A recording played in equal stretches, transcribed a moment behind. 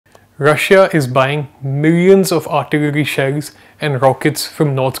Russia is buying millions of artillery shells and rockets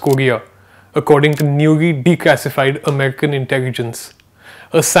from North Korea, according to newly declassified American intelligence,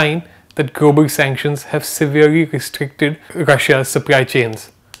 a sign that global sanctions have severely restricted Russia's supply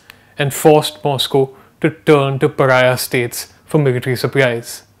chains and forced Moscow to turn to pariah states for military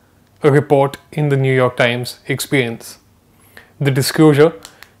supplies, a report in the New York Times explains. The disclosure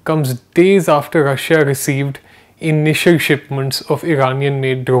comes days after Russia received initial shipments of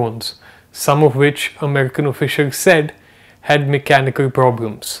Iranian-made drones, some of which American officials said had mechanical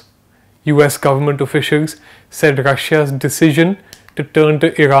problems. US government officials said Russia's decision to turn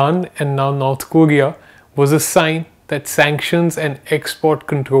to Iran and now North Korea was a sign that sanctions and export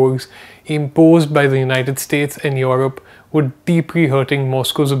controls imposed by the United States and Europe were deeply hurting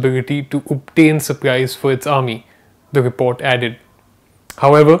Moscow's ability to obtain supplies for its army, the report added.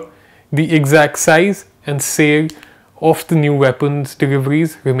 However, the exact size and sale of the new weapons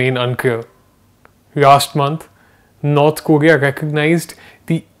deliveries remain unclear. Last month, North Korea recognized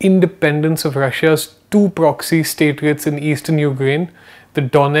the independence of Russia's two proxy staterets in eastern Ukraine, the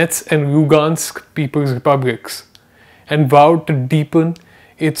Donetsk and Lugansk People's Republics, and vowed to deepen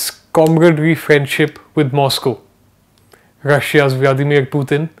its comradely friendship with Moscow. Russia's Vladimir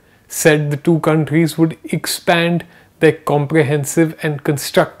Putin said the two countries would expand their comprehensive and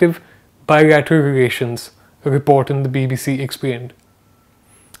constructive bilateral relations, a report in the BBC explained.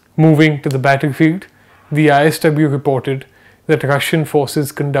 Moving to the battlefield, the ISW reported that Russian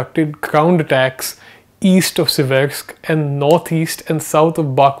forces conducted ground attacks east of Siversk and northeast and south of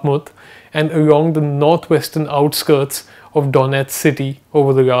Bakhmut and along the northwestern outskirts of Donetsk city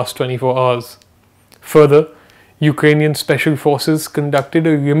over the last 24 hours. Further, Ukrainian special forces conducted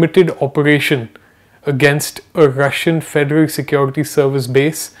a limited operation against a Russian Federal Security Service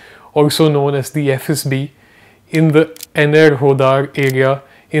base, also known as the FSB, in the Enerhodar area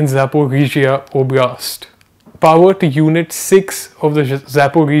in Zaporizhzhia Oblast. Power to Unit 6 of the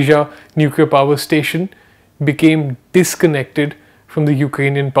Zaporizhzhia Nuclear Power Station became disconnected from the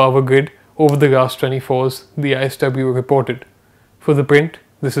Ukrainian power grid over the last 24 hours, the ISW reported. For ThePrint,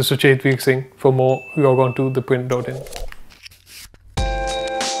 this is Suchet Vir Singh. For more, log on to theprint.in.